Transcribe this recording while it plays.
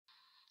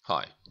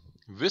Hi,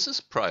 this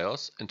is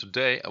Prios, and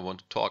today I want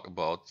to talk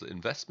about the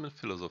investment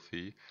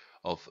philosophy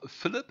of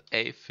Philip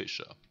A.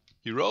 Fisher.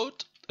 He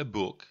wrote a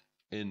book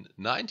in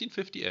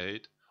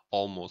 1958,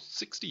 almost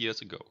 60 years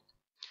ago,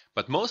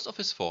 but most of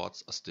his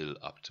thoughts are still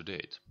up to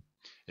date.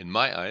 In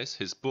my eyes,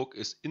 his book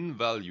is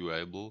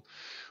invaluable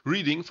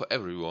reading for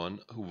everyone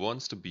who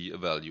wants to be a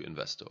value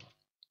investor.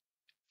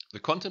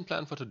 The content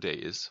plan for today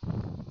is: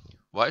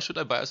 why should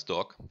I buy a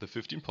stock? The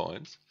 15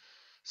 points.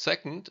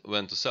 Second,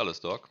 when to sell a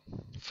stock.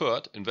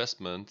 Third,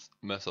 investment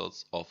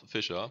methods of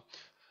Fisher.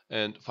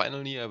 And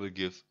finally, I will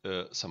give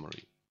a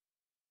summary.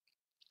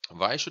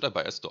 Why should I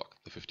buy a stock?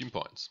 The 15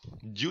 points.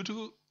 Due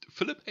to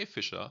Philip A.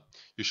 Fisher,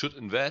 you should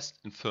invest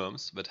in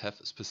firms that have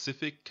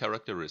specific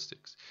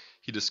characteristics.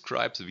 He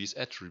describes these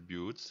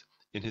attributes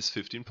in his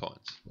 15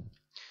 points.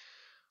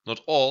 Not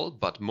all,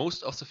 but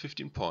most of the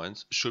 15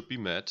 points should be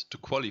met to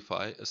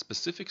qualify a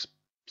specific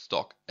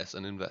stock as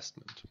an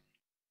investment.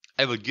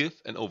 I will give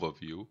an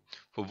overview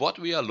for what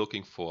we are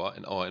looking for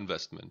in our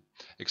investment,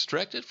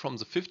 extracted from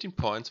the 15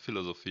 points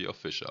philosophy of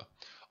Fisher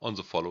on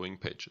the following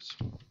pages.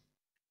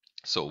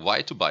 So,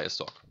 why to buy a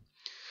stock?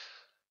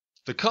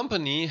 The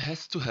company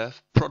has to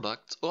have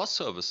products or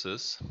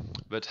services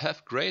that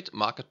have great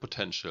market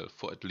potential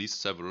for at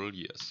least several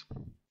years.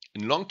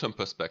 In long-term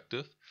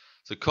perspective,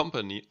 the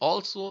company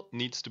also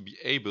needs to be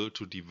able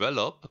to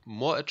develop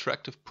more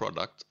attractive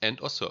products and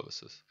or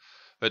services.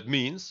 That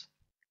means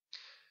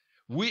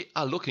we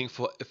are looking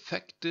for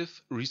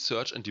effective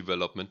research and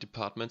development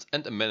departments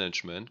and a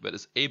management that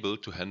is able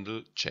to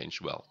handle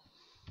change well.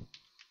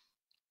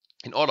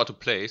 In order to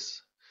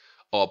place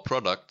our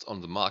products on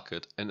the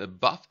market, an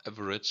above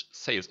average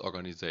sales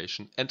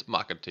organization and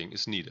marketing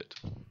is needed.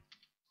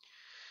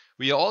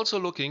 We are also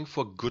looking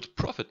for good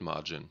profit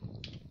margin.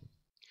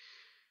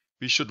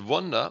 We should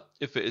wonder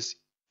if there is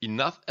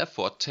enough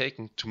effort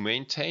taken to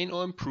maintain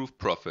or improve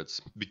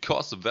profits,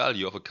 because the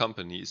value of a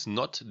company is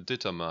not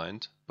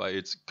determined by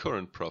its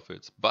current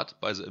profits, but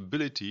by the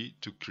ability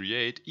to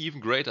create even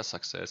greater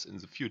success in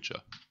the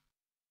future.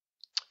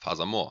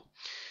 Furthermore,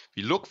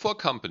 we look for a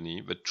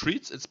company that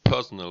treats its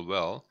personnel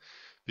well,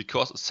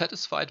 because a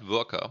satisfied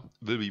worker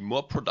will be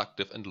more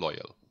productive and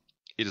loyal.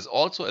 It is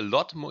also a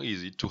lot more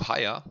easy to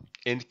hire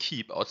and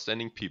keep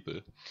outstanding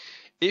people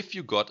if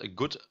you got a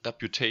good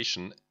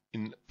reputation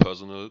in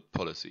personnel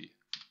policy.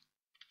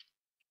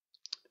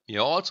 We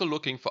are also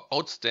looking for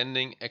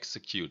outstanding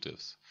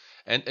executives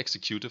and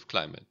executive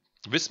climate.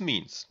 This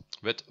means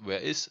that there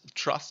is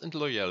trust and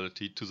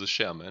loyalty to the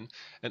chairman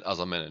and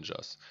other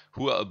managers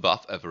who are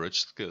above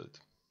average skilled.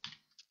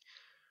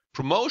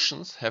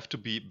 Promotions have to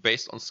be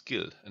based on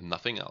skill and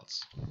nothing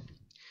else.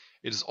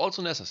 It is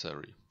also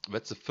necessary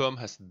that the firm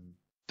has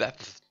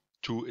depth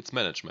to its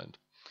management,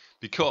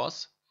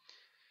 because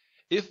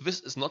if this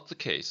is not the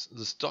case,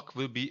 the stock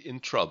will be in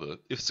trouble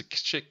if the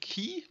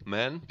key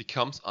man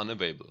becomes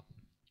unavailable.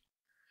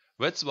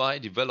 That's why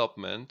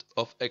development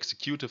of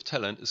executive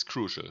talent is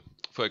crucial,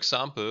 for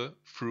example,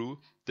 through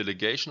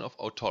delegation of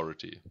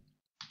authority.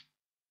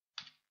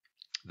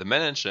 The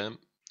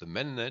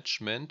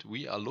management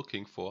we are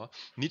looking for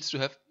needs to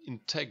have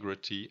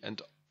integrity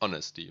and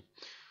honesty.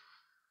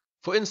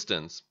 For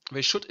instance,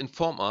 they should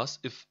inform us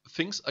if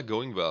things are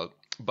going well,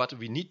 but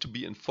we need to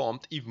be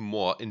informed even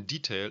more in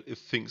detail if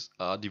things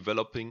are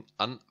developing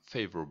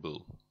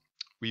unfavorable.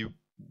 We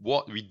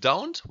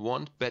don't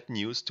want bad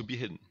news to be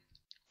hidden.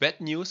 Bad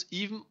news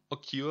even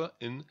occur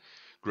in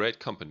great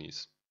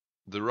companies.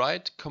 The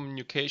right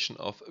communication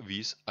of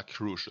these are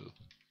crucial.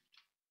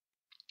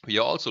 We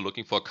are also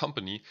looking for a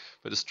company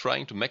that is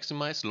trying to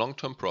maximize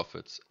long-term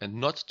profits and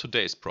not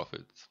today's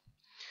profits.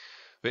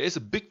 There is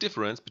a big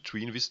difference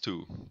between these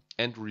two,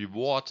 and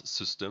reward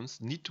systems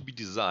need to be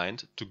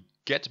designed to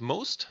get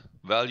most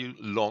value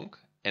long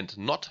and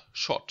not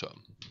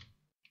short-term.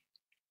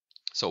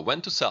 So,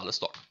 when to sell a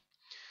stock?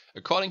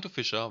 According to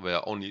Fisher, there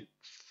are only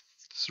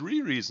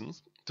 3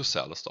 reasons to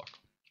sell a stock.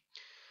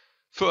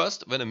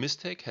 First, when a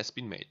mistake has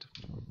been made.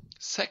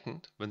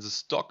 Second, when the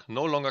stock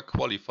no longer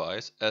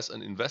qualifies as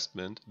an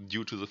investment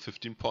due to the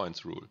 15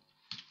 points rule.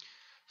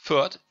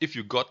 Third, if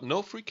you got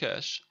no free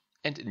cash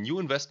and a new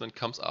investment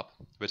comes up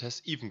that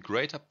has even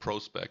greater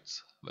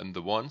prospects than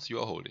the ones you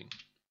are holding.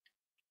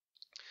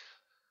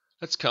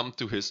 Let's come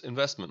to his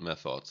investment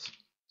methods.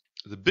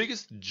 The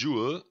biggest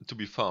jewel to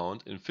be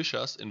found in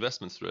Fisher's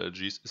investment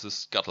strategies is the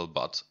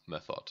scuttlebutt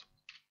method.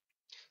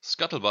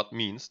 Scuttlebutt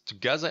means to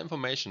gather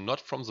information not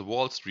from the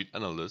Wall Street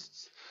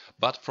analysts,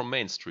 but from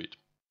Main Street.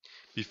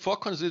 Before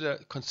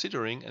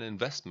considering an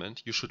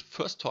investment, you should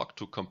first talk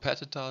to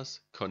competitors,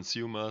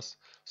 consumers,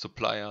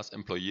 suppliers,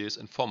 employees,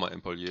 and former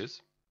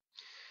employees.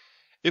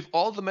 If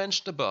all the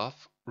mentioned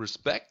above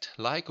respect,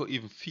 like, or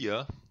even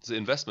fear the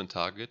investment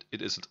target,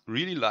 it is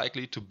really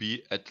likely to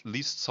be at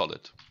least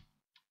solid.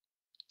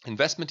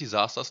 Investment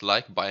disasters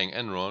like buying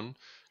Enron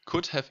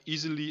could have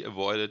easily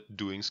avoided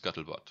doing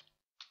scuttlebutt.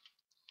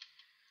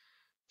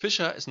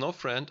 Fisher is no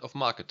friend of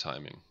market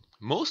timing.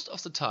 Most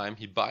of the time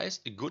he buys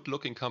a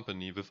good-looking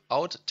company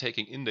without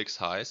taking index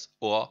highs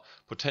or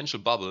potential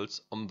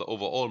bubbles on the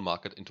overall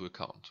market into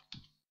account.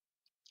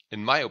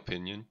 In my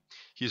opinion,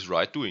 he is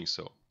right doing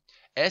so,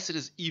 as it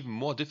is even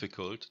more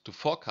difficult to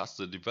forecast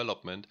the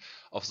development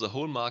of the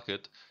whole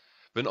market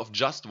than of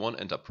just one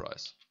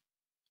enterprise.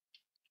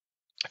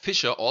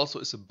 Fisher also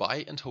is a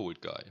buy and hold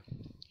guy.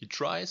 He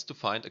tries to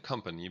find a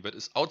company that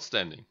is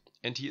outstanding,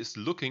 and he is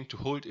looking to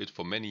hold it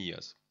for many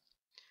years.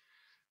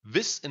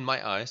 This, in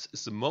my eyes,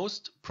 is the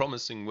most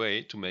promising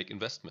way to make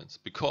investments,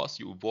 because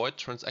you avoid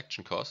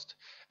transaction cost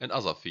and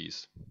other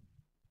fees.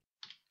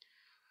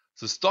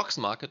 The stocks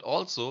market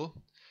also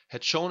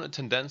had shown a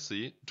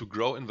tendency to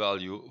grow in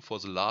value for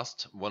the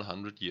last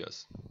 100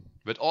 years.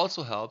 That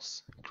also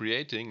helps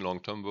creating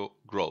long-term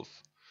growth.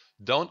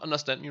 Don't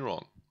understand me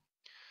wrong.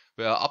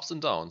 There are ups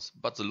and downs,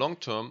 but the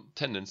long-term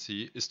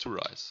tendency is to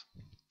rise.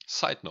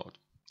 Side note: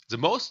 the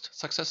most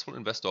successful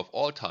investor of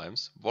all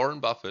times, Warren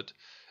Buffett,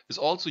 is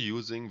also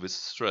using this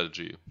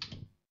strategy.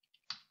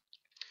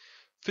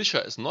 Fisher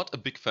is not a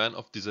big fan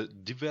of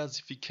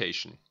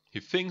diversification. He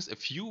thinks a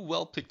few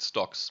well-picked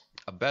stocks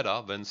are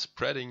better than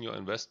spreading your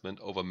investment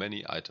over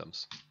many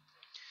items.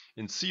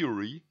 In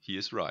theory, he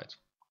is right.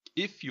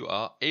 If you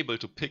are able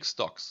to pick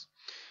stocks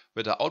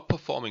that are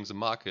outperforming the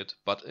market,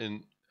 but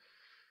in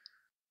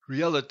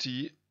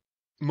reality,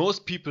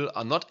 most people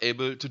are not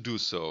able to do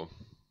so.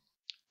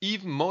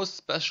 Even most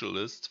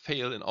specialists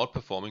fail in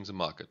outperforming the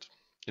market.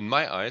 In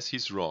my eyes,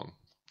 he's wrong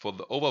for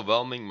the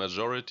overwhelming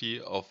majority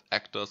of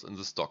actors in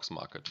the stocks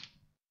market.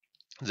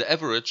 The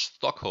average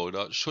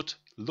stockholder should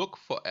look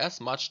for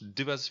as much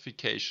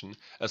diversification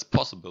as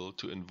possible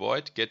to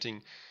avoid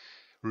getting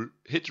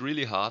hit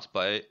really hard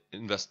by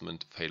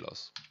investment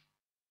failures.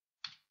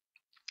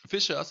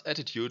 Fisher's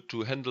attitude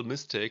to handle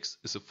mistakes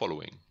is the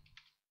following: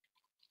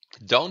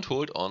 don't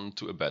hold on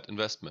to a bad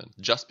investment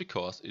just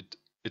because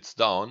it's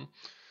down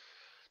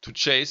to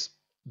chase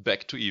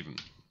back to even.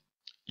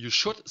 You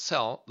should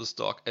sell the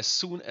stock as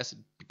soon as it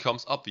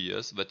becomes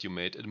obvious that you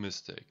made a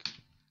mistake.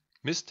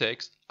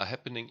 Mistakes are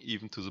happening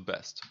even to the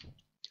best.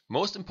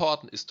 Most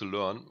important is to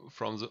learn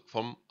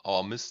from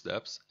our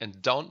missteps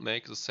and don't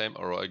make the same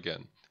error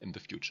again in the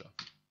future.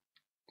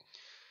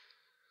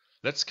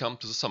 Let's come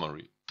to the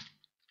summary.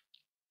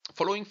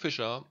 Following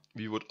Fisher,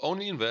 we would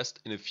only invest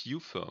in a few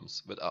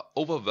firms that are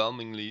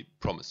overwhelmingly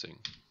promising.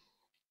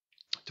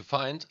 To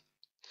find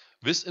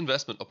these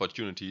investment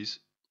opportunities,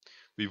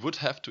 we would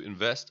have to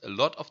invest a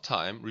lot of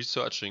time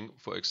researching,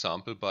 for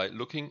example, by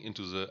looking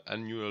into the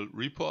annual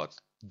reports,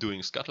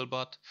 doing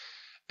scuttlebutt,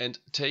 and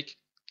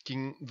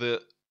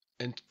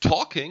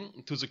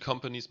talking to the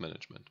company's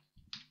management.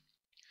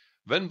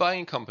 When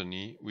buying a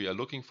company, we are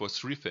looking for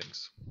three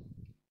things.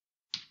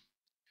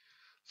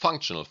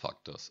 Functional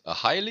factors: a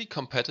highly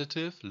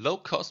competitive,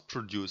 low-cost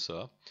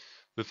producer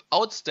with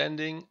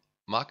outstanding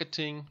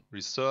marketing,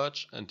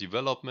 research and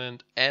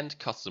development, and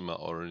customer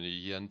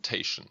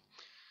orientation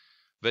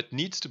that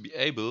needs to be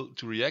able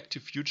to react to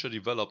future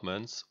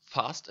developments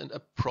fast and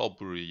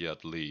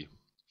appropriately.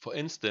 For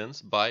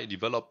instance, by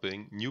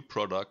developing new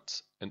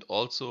products and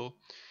also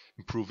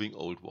improving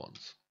old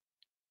ones.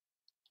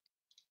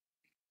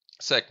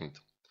 Second,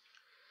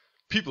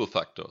 people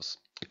factors: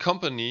 a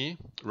company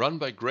run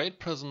by great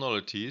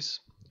personalities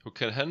who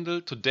can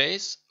handle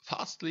today's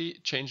fastly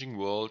changing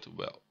world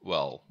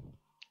well.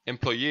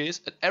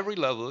 Employees at every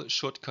level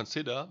should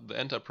consider the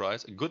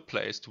enterprise a good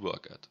place to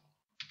work at.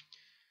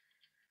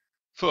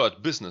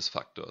 Third, business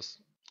factors: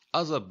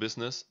 other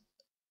business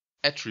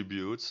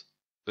attributes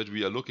that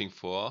we are looking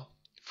for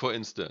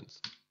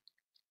instance,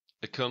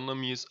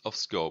 economies of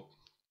scope.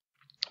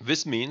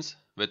 This means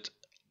that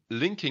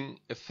linking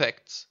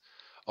effects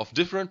of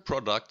different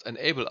products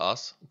enable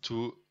us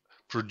to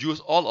produce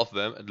all of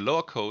them at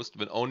lower cost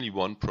than only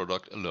one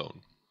product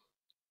alone.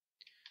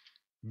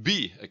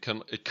 B.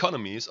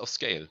 Economies of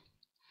scale.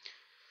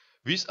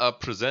 These are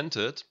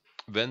presented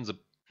when the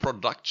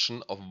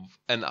production of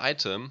an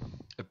item,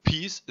 a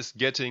piece, is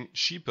getting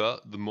cheaper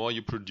the more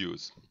you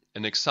produce.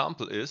 An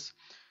example is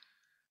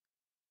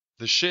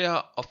the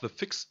share of the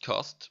fixed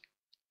cost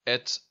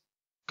at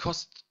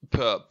cost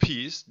per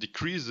piece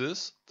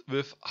decreases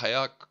with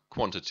higher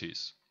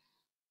quantities.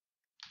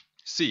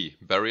 C.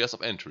 Barriers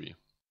of entry.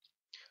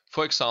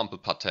 For example,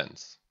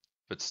 patents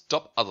that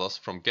stop others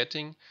from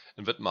getting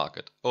in that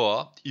market,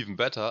 or even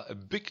better, a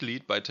big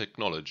lead by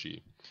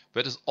technology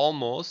that is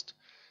almost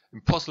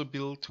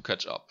impossible to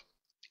catch up,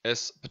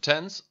 as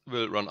patents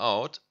will run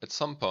out at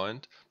some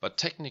point, but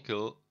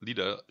technical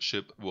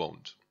leadership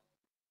won't.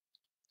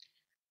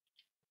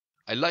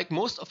 I like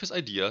most of his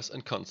ideas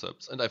and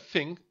concepts, and I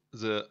think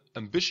the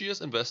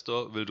ambitious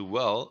investor will do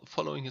well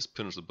following his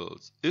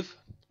principles if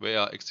they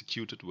are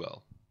executed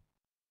well.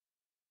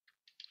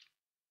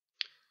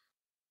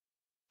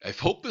 I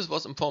hope this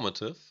was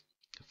informative.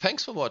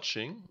 Thanks for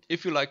watching.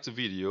 If you liked the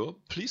video,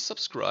 please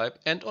subscribe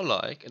and/or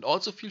like, and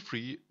also feel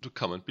free to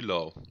comment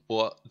below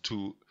or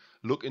to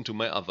look into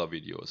my other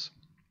videos.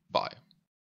 Bye.